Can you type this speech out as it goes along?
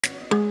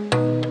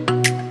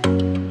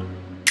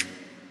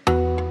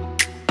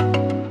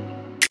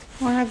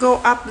go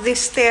up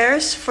these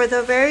stairs for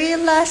the very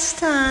last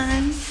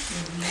time.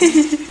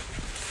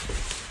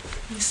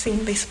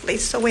 Missing this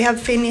place. So we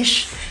have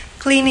finished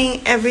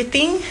cleaning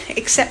everything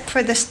except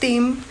for the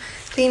steam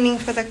cleaning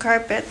for the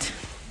carpet.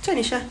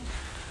 Tanisha.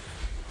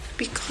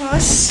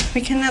 Because we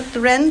cannot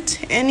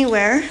rent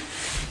anywhere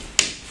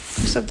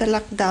because of the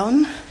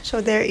lockdown. So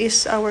there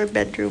is our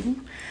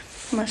bedroom,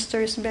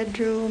 master's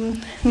bedroom.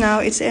 Now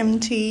it's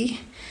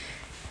empty.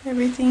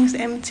 Everything's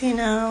empty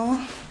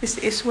now. This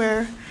is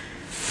where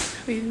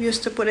we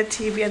used to put a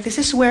TV, and this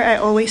is where I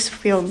always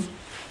film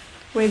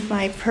with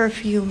my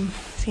perfume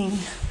thing.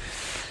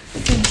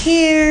 In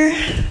here,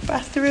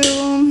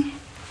 bathroom,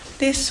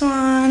 this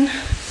one,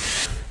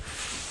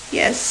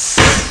 yes,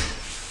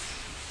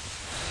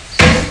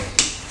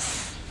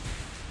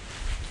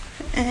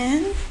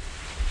 and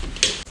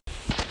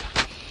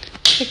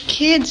the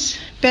kids'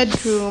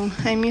 bedroom.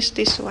 I miss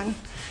this one.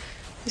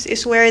 This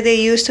is where they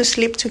used to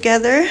sleep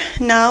together.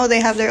 Now they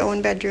have their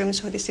own bedroom,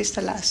 so this is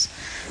the last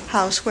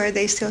house where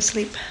they still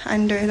sleep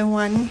under the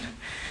one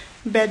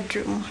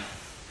bedroom.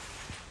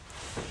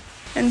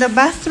 And the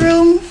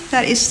bathroom,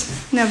 that is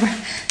never,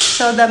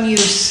 seldom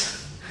used.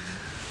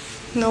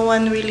 No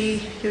one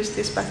really used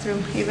this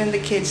bathroom. Even the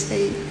kids,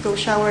 they go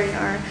shower in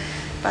our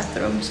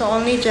bathroom. So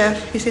only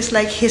Jeff, this is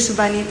like his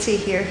vanity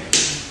here.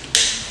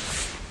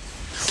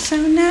 So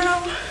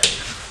now,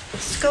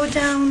 let's go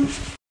down.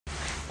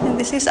 And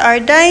this is our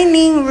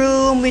dining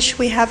room, which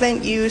we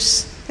haven't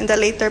used in the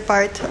later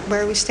part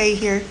where we stay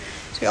here.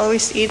 So we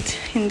always eat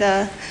in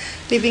the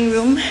living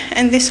room.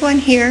 And this one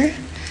here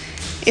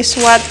is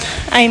what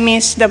I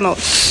miss the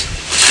most.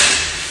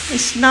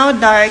 It's now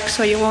dark,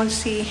 so you won't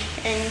see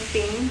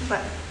anything,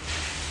 but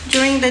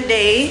during the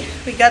day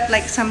we got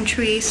like some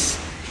trees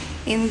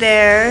in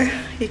there.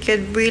 You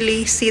could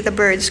really see the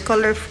birds,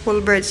 colorful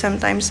birds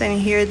sometimes,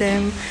 and hear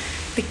them.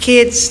 The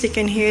kids, you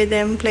can hear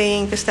them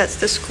playing because that's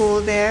the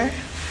school there.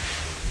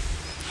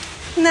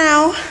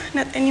 Now,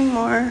 not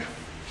anymore.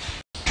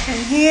 And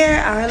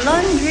here our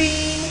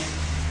laundry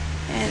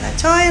and a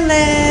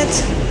toilet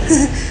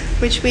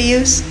which we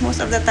use most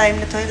of the time,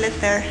 the toilet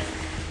there.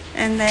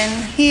 And then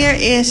here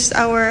is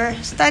our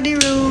study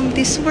room.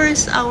 This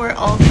was our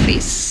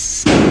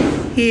office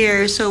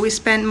here, so we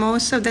spend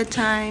most of the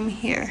time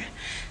here.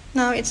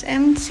 Now it's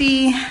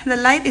empty. The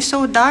light is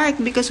so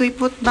dark because we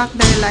put back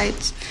the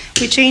lights.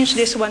 We changed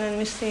this one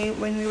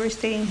when we were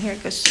staying here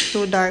because it's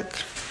too dark.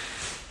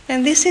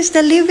 And this is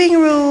the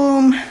living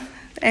room,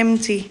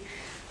 empty.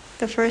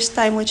 The first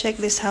time we checked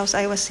this house,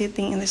 I was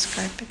sitting in this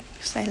carpet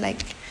because I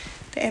like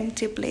the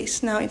empty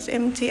place. Now it's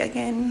empty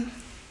again.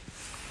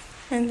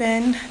 And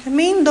then the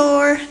main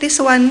door, this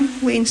one,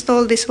 we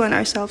installed this one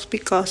ourselves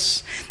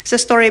because there's a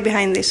story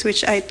behind this,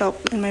 which I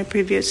talked in my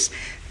previous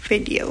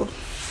video.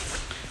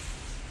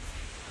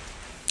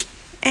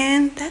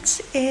 And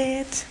that's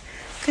it.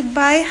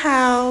 Goodbye,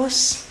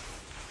 house.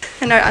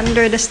 And our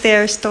under the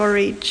stairs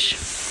storage.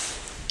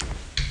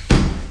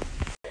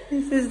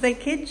 This is the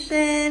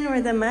kitchen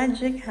where the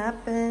magic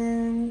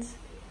happens.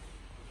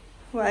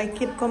 Well, I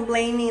keep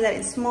complaining that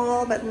it's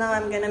small, but now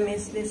I'm gonna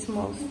miss this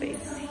small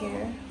space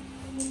here.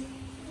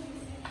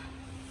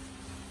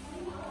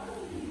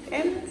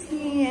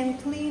 Empty and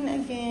clean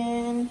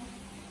again.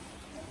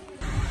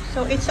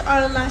 So it's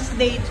our last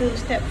day to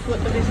step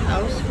foot to this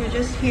house. We're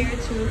just here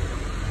to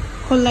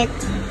collect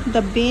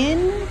the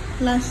bin.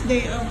 Last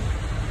day of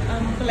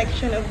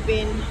collection of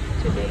bin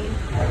today.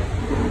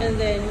 And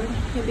then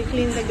maybe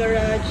clean the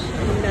garage,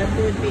 and that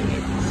would be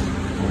it.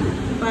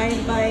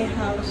 Bye-bye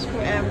house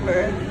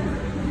forever.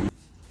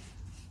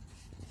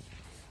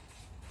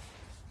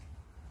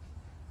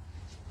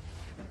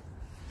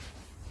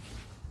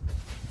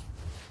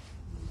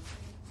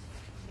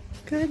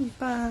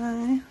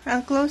 Goodbye.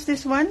 I'll close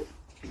this one.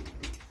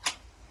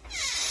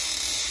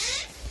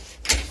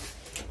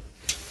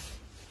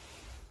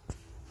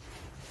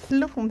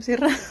 Look,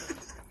 sira.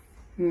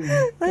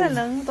 Wala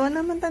lang. Ito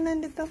naman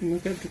tanan dito.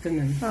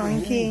 Magkatanan.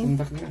 Okay.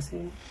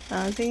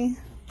 Okay.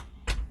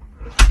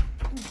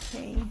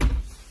 Okay.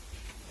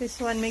 This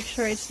one, make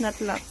sure it's not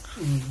locked.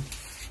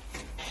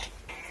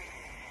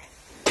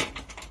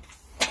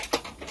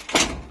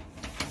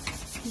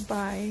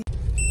 Bye.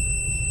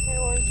 I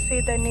won't see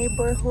the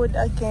neighborhood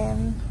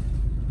again.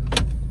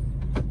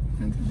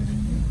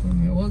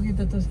 Huwag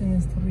ito to sa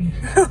story.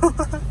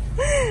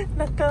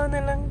 Nakaw na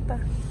lang ta.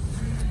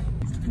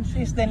 This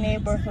is the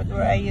neighborhood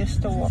where I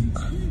used to walk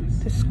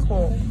to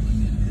school.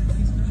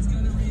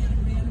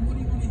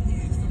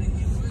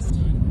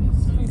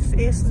 This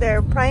is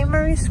their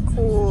primary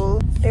school.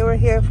 They were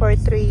here for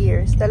 3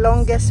 years. The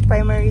longest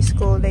primary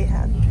school they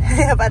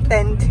have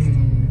attended.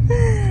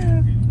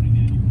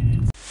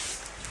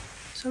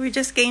 So we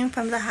just came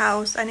from the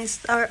house, and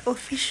it's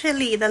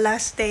officially the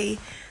last day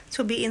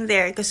to be in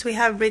there because we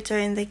have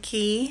returned the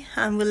key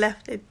and we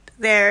left it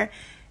there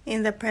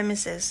in the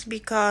premises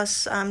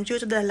because due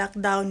to the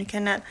lockdown you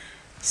cannot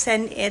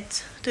send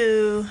it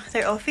to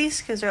their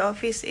office because their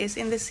office is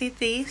in the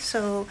city.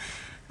 So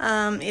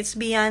it's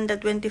beyond the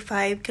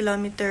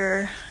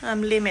 25-kilometer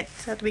limit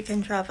that we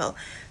can travel.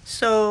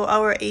 So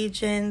our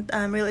agent,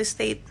 real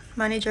estate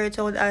manager,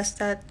 told us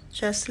that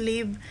just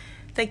leave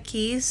the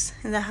keys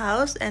in the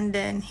house, and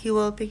then he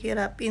will pick it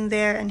up in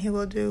there, and he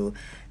will do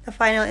the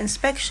final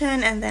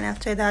inspection, and then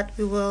after that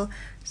we will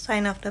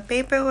sign off the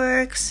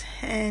paperwork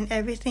and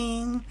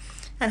everything,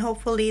 and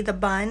hopefully the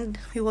bond,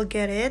 we will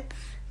get it,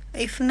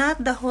 if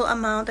not the whole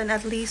amount, and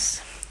at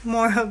least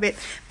more of it,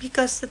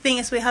 because the thing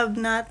is we have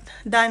not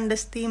done the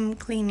steam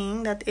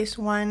cleaning. That is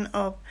one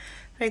of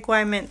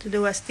requirement, to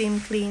do a steam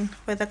clean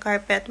with the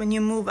carpet when you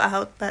move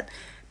out. But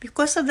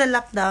because of the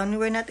lockdown, we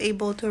were not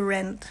able to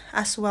rent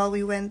as well.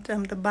 We went,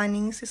 the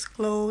Bunnings is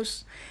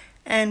closed,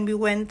 and we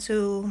went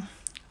to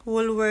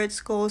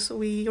Woolworths, Coles.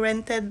 We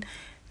rented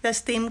the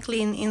steam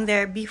clean in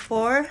there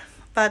before,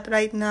 but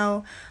right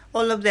now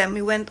all of them,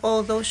 we went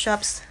all those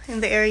shops in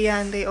the area,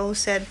 and they all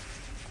said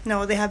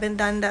no, they haven't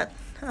done that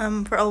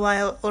for a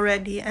while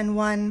already. And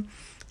one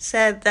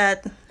said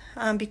that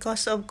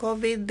because of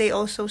COVID, they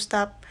also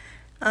stopped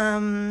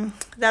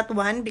that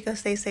one,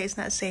 because they say it's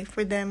not safe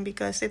for them,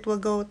 because it will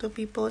go to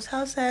people's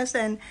houses,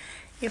 and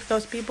if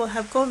those people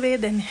have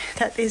COVID, then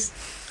that is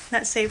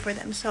not safe for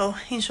them. So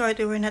in short,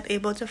 we were not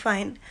able to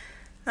find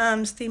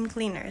steam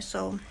cleaners.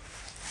 So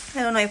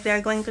I don't know if they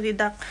are going to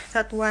deduct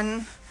that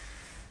one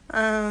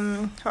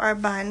for our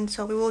band.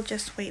 So we will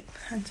just wait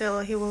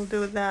until he will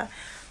do the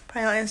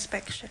final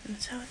inspection.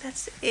 So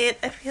that's it.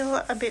 I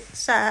feel a bit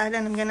sad,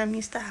 and I'm gonna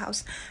miss the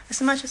house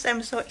as much as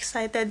I'm so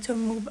excited to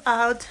move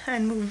out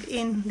and move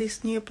in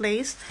this new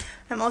place.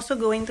 I'm also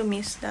going to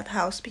miss that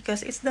house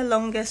because it's the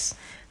longest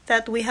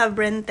that we have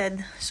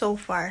rented so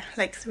far,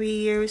 like 3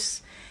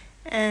 years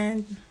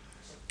and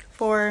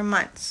 4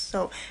 months.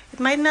 So it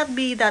might not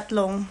be that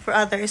long for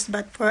others,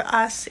 but for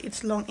us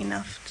it's long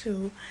enough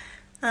to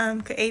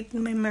create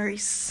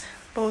memories,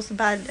 both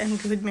bad and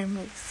good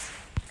memories.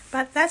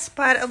 But that's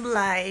part of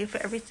life.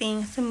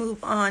 Everything to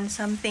move on.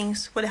 Some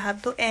things would have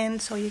to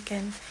end so you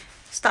can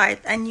start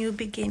a new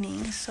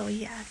beginning. So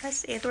yeah,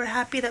 that's it. We're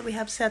happy that we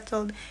have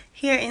settled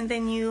here in the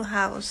new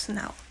house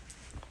now.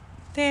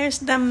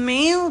 There's the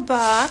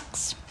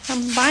mailbox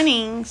from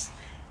Bunnings,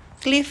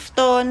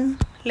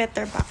 Cliffton,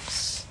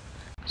 Letterbox.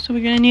 So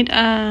we're gonna need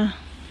a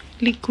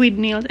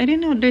liquid nails. I didn't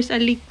know there's a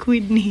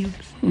liquid nails.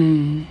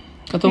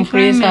 Katong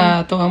free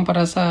sa tuang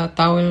para sa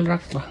towel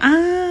rack ba?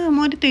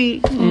 Mo dito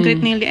yung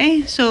concrete nail.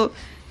 So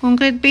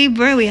concrete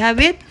paper, we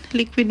have it.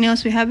 Liquid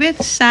nails, we have it.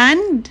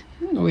 Sand.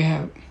 We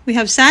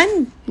have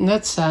sand.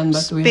 Not sand,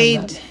 but Spade. we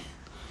have that.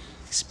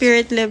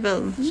 Spirit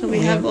level. So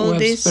we have all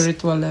this.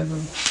 Spiritual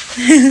level.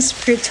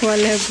 Spiritual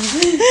level.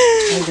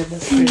 I got the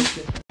spirit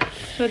level.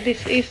 So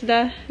this is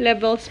the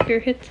level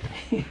spirit.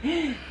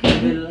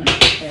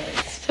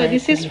 So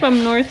this is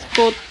from North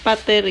Coast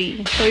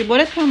Pottery. So we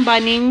bought it from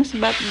Bunnings,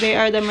 but they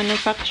are the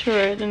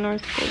manufacturer, the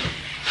North Coast.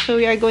 So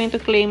we are going to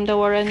claim the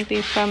warranty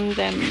from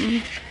them,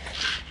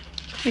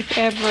 if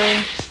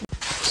ever.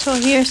 So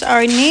here's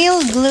our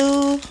nail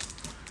glue,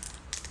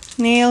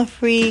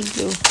 nail-free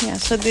glue. Yeah.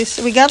 So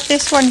we got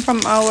this one from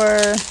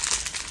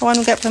one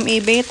we got from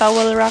eBay,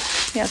 towel rack.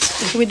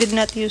 Yes, we did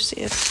not use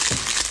it.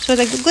 So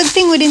the good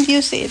thing we didn't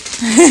use it,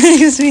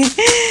 because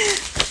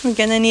we're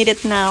gonna need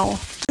it now.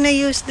 I'm gonna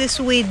use this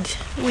weed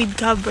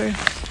cover.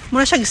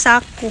 Mura siyang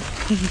sako.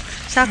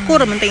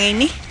 Sako raman tingay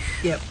ni.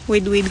 Yep.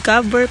 Weed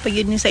cover pag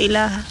yun sa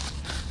ilaha.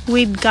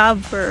 Weed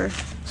cover.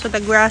 So the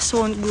grass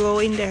won't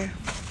grow in there.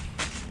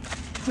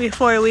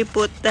 Before we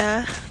put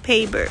the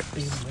pavers.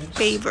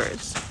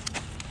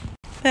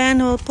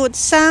 Then we'll put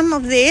some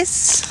of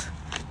this.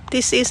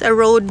 This is a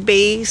road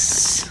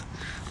base.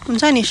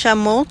 Unsa ni siya,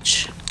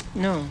 mulch?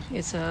 No,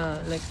 it's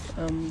like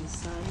sand.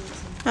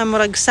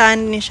 Murag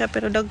sand ni siya,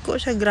 pero dagko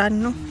siya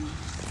grano.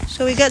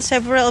 So we got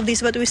several of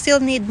these, but we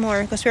still need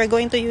more because we are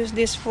going to use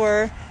this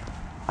for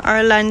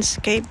our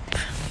landscape.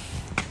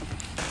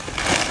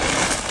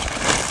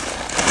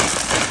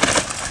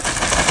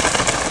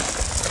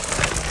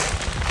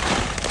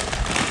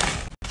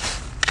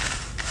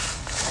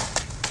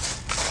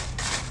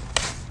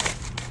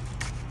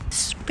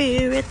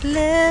 Spirit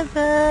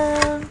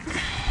level.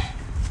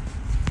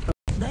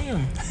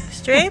 Dayon.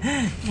 Straight?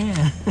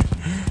 Yeah.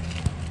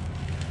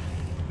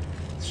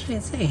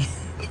 Straight, say.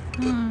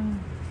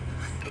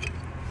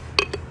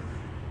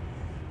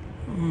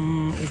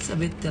 It's a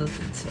bit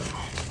tilted, so.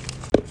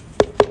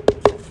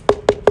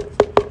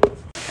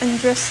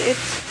 Undress it.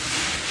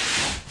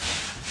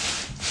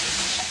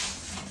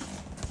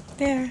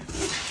 There.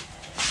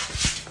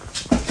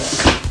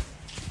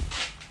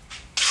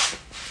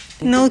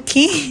 No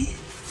key.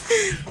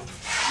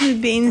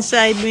 It'll be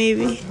inside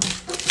maybe.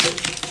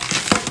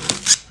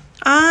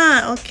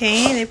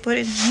 Okay. They put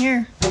it in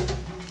here.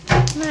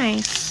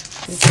 Nice.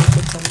 You can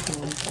put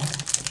something on top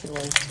if you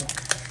want to.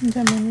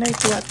 Like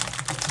what?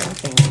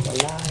 Something like a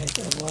light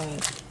or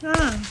what.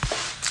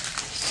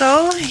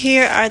 So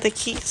here are the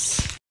keys.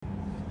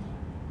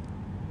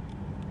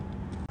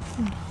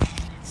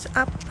 It's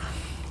up.